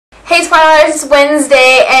Hey Twilight, it's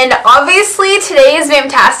Wednesday, and obviously today is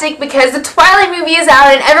fantastic because the Twilight movie is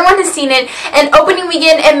out and everyone has seen it, and opening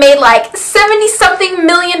weekend it made like $70-something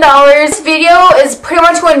million. This video is pretty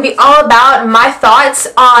much going to be all about my thoughts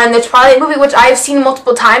on the Twilight movie, which I've seen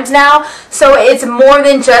multiple times now, so it's more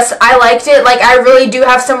than just I liked it. Like, I really do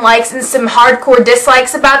have some likes and some hardcore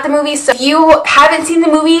dislikes about the movie, so if you haven't seen the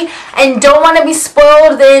movie and don't want to be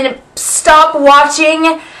spoiled, then stop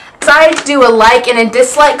watching. I decided to do a like and a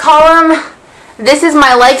dislike column. This is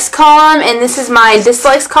my likes column and this is my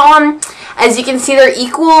dislikes column. As you can see, they're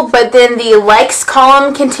equal, but then the likes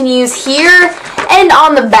column continues here and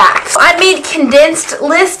on the back. So I made condensed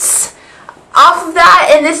lists off of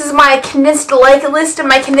that, and this is my condensed like list and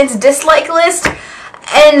my condensed dislike list.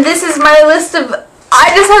 And this is my list of,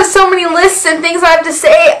 I just have so many lists and things I have to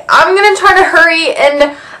say. I'm going to try to hurry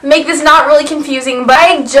and make this not really confusing, but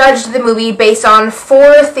I judged the movie based on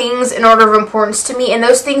 4 things in order of importance to me, and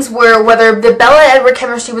those things were whether the Bella-Edward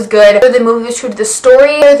chemistry was good, whether the movie was true to the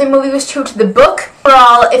story, whether the movie was true to the book,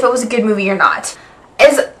 overall, if it was a good movie or not.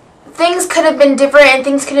 As things could have been different and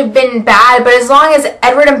things could have been bad, but as long as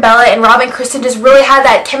Edward and Bella and Rob and Kristen just really had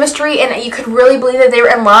that chemistry and you could really believe that they were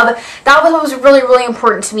in love, that was what was really, really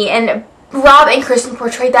important to me, and Rob and Kristen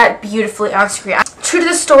portrayed that beautifully on screen. True to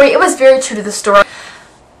the story, it was very true to the story.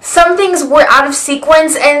 Some things were out of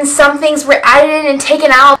sequence and some things were added in and taken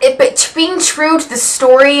out. But being true to the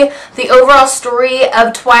story, the overall story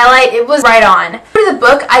of Twilight, it was right on. True to the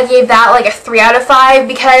book, I gave that like a 3 out of 5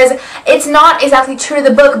 because it's not exactly true to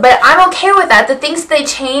the book, but I'm okay with that. The things that they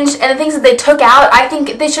changed and the things that they took out, I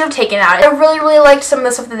think they should have taken out. I really, really liked some of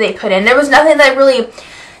the stuff that they put in. There was nothing that really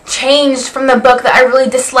changed from the book that I really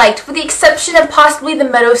disliked, with the exception of possibly the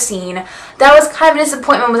meadow scene. That was kind of a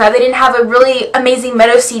disappointment with that. They didn't have a really amazing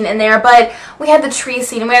meadow scene in there, but we had the tree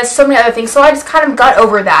scene and we had so many other things, so I just kind of got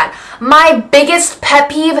over that. My biggest pet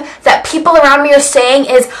peeve that people around me are saying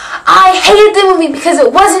is, I hated the movie because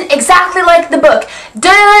it wasn't exactly like the book.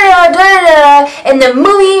 In the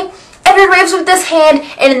movie, Edward waves with this hand,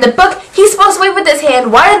 and in the book, he's supposed to wave with this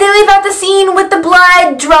hand. Why did they leave out the scene with the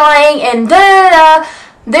blood drawing and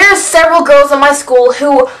There are several girls in my school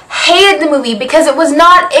who hated the movie because it was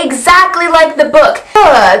not exactly like the book.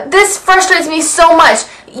 This frustrates me so much.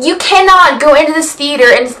 You cannot go into this theater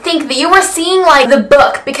and think that you are seeing like the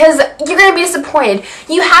book because you're going to be disappointed.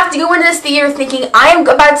 You have to go into this theater thinking, I am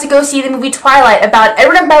about to go see the movie Twilight about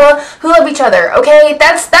Edward and Bella who love each other, okay?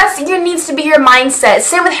 That's needs to be your mindset.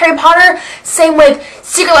 Same with Harry Potter, same with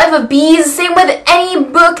Secret Life of Bees, same with any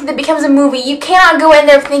book that becomes a movie. You cannot go in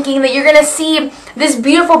there thinking that you're going to see this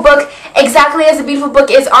beautiful book exactly as the beautiful book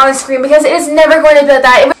is on the screen, because it is never going to be like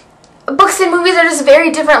that. Books and movies are just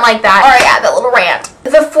very different like that. Alright, yeah, that little rant.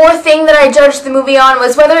 The 4th thing that I judged the movie on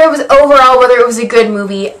was whether it was whether it was a good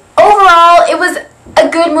movie. Overall, it was a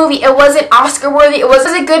good movie. It wasn't Oscar worthy. It was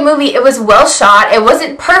a good movie. It was well shot. It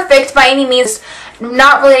wasn't perfect by any means.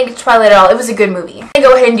 Not relating to Twilight at all. It was a good movie. I'm going to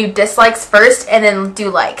go ahead and do dislikes first and then do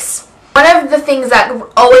likes. One of the things that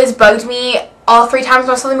always bugged me all 3 times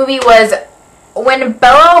when I saw the movie was when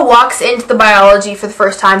Bella walks into the biology for the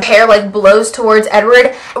first time, hair like blows towards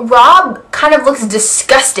Edward, Rob kind of looks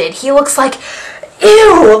disgusted. He looks like,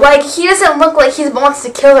 ew, like he doesn't look like he wants to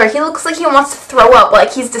kill her. He looks like he wants to throw up,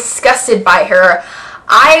 like he's disgusted by her.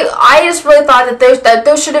 I just really thought that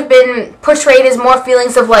those should have been portrayed as more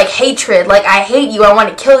feelings of like hatred, like I hate you, I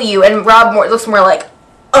want to kill you, and Rob looks more like,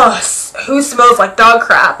 ugh, who smells like dog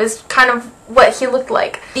crap, is kind of what he looked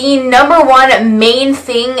like. The number 1 main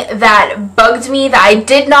thing that bugged me, that I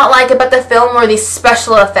did not like about the film, were the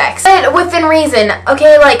special effects. But within reason,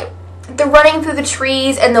 okay, like the running through the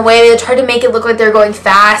trees and the way they tried to make it look like they're going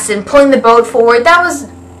fast and pulling the boat forward, that was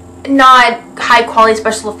not high quality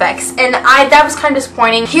special effects, and that was kind of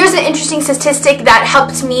disappointing. Here's an interesting statistic that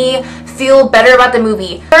helped me feel better about the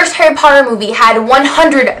movie. The first Harry Potter movie had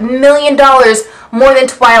 $100 million more than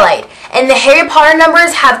Twilight, and the Harry Potter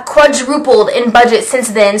numbers have quadrupled in budget since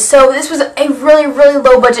then, so this was a really, really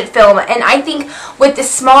low budget film, and I think with the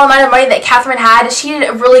small amount of money that Catherine had, she did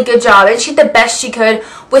a really good job, and she did the best she could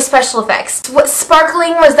with special effects. What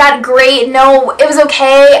sparkling, was that great? No, it was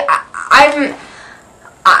okay.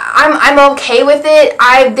 I'm okay with it.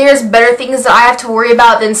 There's better things that I have to worry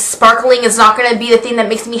about than sparkling is not going to be the thing that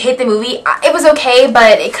makes me hate the movie. It was okay,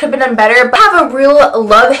 but it could have been done better. But I have a real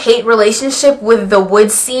love-hate relationship with the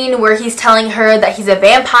woods scene where he's telling her that he's a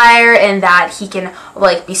vampire and that he can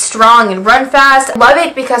like be strong and run fast. I love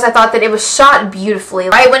it because I thought that it was shot beautifully.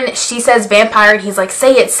 Right when she says vampire and he's like,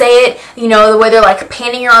 say it, you know, the way they're like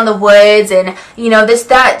painting her on the woods, and you know,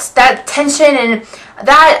 that tension, and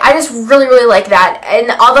that, I just really, really like that. And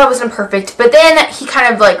although it wasn't perfect, but then he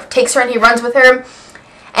kind of like takes her and he runs with her,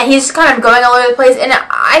 and he's just kind of going all over the place, and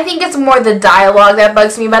I think it's more the dialogue that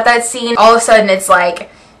bugs me about that scene. All of a sudden it's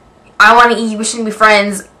like, I want to eat you, we shouldn't be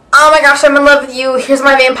friends, oh my gosh, I'm in love with you, here's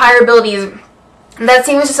my vampire abilities. That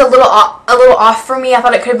scene was just a little off for me. I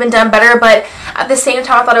thought it could have been done better, but at the same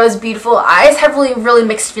time I thought it was beautiful. I just have really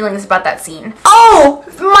mixed feelings about that scene. Oh,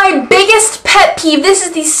 my biggest pet peeve, this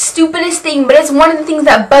is the stupidest thing, but it's one of the things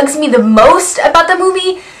that bugs me the most about the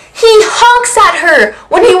movie. He honks at her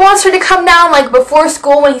when he wants her to come down, like before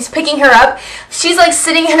school when he's picking her up. She's like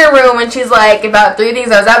sitting in her room and she's like, about 3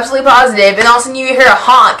 things I was absolutely positive, and all of a sudden you hear a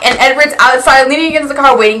honk and Edward's outside leaning against the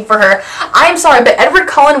car waiting for her. I'm sorry, but Edward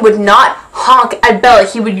Cullen would not honk at Bella.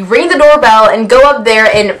 He would ring the doorbell and go up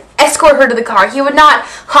there and escort her to the car. He would not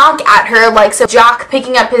honk at her like some jock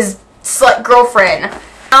picking up his slut girlfriend.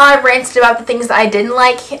 Now I've ranted about the things that I didn't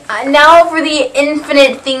like. Now for the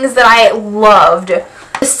infinite things that I loved.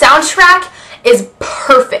 The soundtrack is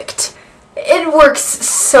perfect. It works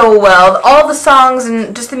so well. All the songs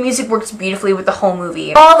and just the music works beautifully with the whole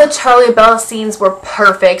movie. All the Charlie and Bella scenes were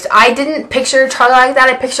perfect. I didn't picture Charlie like that.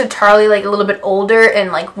 I pictured Charlie like a little bit older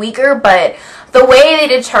and like weaker, but the way they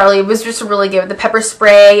did Charlie was just really good. The pepper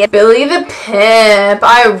spray. Billy the Pimp.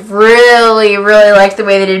 I really liked the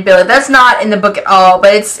way they did Billy. That's not in the book at all,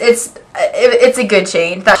 but it's a good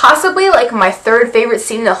change. Possibly like my third favorite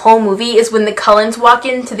scene in the whole movie is when the Cullens walk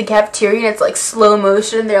into the cafeteria and it's like slow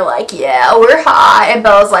motion. They're like, yeah, we're hot, and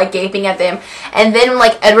Bella's like gaping at them, and then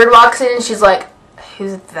like Edward walks in and she's like,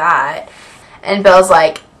 who's that? And Bella's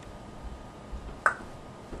like,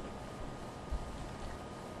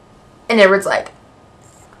 and Edward's like,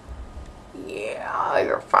 yeah,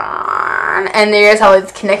 you're fine. And there's how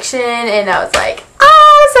it's connection, and I was like,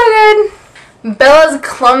 oh, so good. Bella's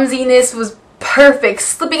clumsiness was perfect.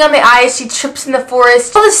 Slipping on the ice, she trips in the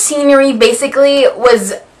forest. All the scenery basically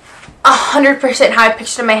was 100% how I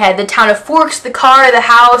pictured in my head. The town of Forks, the car, the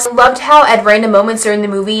house. I loved how at random moments during the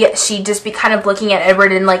movie she'd just be kind of looking at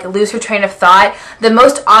Edward and like lose her train of thought. The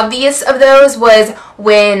most obvious of those was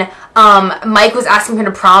when Mike was asking her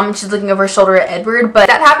to prom and she's looking over her shoulder at Edward, but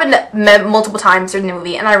that happened multiple times during the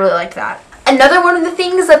movie and I really liked that. Another one of the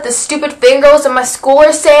things that the stupid fangirls in my school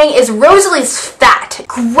are saying is Rosalie's fat.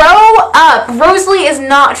 Grow up. Rosalie is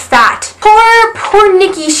not fat. Poor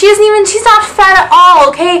Nikki. She's not fat at all,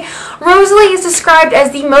 okay? Rosalie is described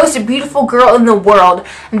as the most beautiful girl in the world.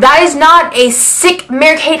 That is not a sick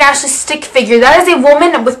Mary-Kate Ashley stick figure. That is a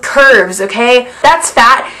woman with curves, okay? That's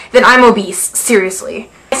fat, then I'm obese. Seriously.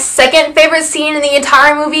 My second favorite scene in the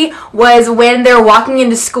entire movie was when they're walking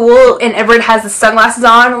into school and Edward has the sunglasses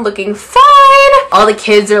on looking fine. All the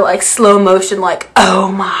kids are like slow motion like, oh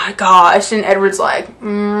my gosh, and Edward's like,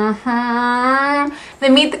 They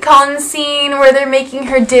meet the Cullen scene where they're making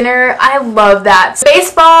her dinner. I love that.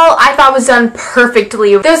 Baseball I thought was done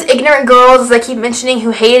perfectly. Those ignorant girls, as I keep mentioning,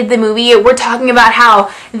 who hated the movie, we're talking about how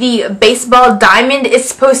the baseball diamond is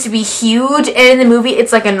supposed to be huge, and in the movie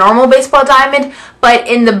it's like a normal baseball diamond, but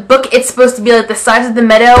in the book it's supposed to be like the size of the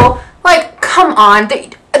meadow. Like, come on.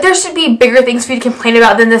 There should be bigger things for you to complain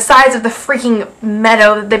about than the size of the freaking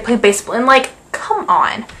meadow that they play baseball in. Like, come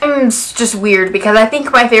on. It's just weird because I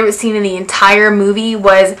think my favorite scene in the entire movie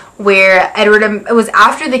was where it was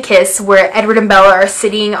after the kiss, where Edward and Bella are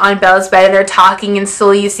sitting on Bella's bed and they're talking, and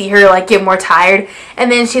slowly you see her like get more tired,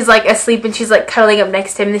 and then she's like asleep and she's like cuddling up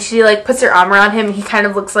next to him, and then she like puts her arm around him and he kind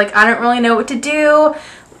of looks like, I don't really know what to do.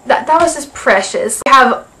 That was just precious. They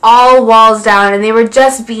have all walls down and they were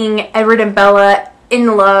just being Edward and Bella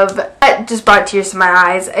in love. That just brought tears to my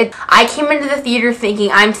eyes. I came into the theater thinking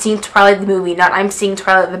I'm seeing Twilight the movie, not I'm seeing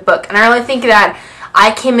Twilight the book. And I really think that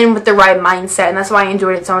I came in with the right mindset, and that's why I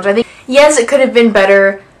enjoyed it so much. I think, yes, it could have been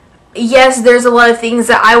better. Yes, there's a lot of things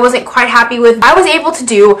that I wasn't quite happy with. I was able to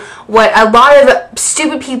do what a lot of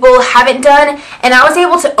stupid people haven't done, and I was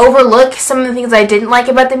able to overlook some of the things I didn't like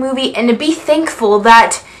about the movie and to be thankful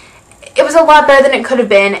that it was a lot better than it could have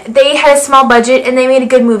been. They had a small budget and they made a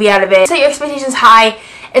good movie out of it. Set your expectations high,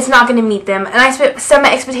 it's not going to meet them. And I set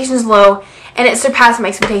my expectations low and it surpassed my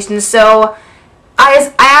expectations. So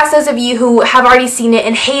I ask those of you who have already seen it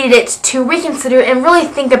and hated it to reconsider and really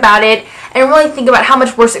think about it and really think about how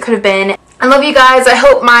much worse it could have been. I love you guys. I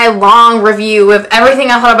hope my long review of everything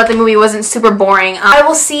I thought about the movie wasn't super boring. I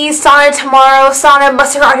will see Sana tomorrow. Sana,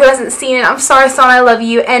 bless her heart, who hasn't seen it. I'm sorry, Sana, I love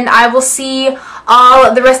you. And I will see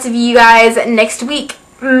all the rest of you guys next week.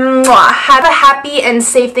 Mwah. Have a happy and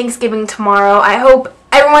safe Thanksgiving tomorrow. I hope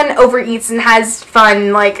everyone overeats and has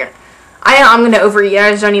fun. Like, I know I'm going to overeat. I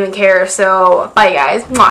just don't even care. So, bye guys. Mwah.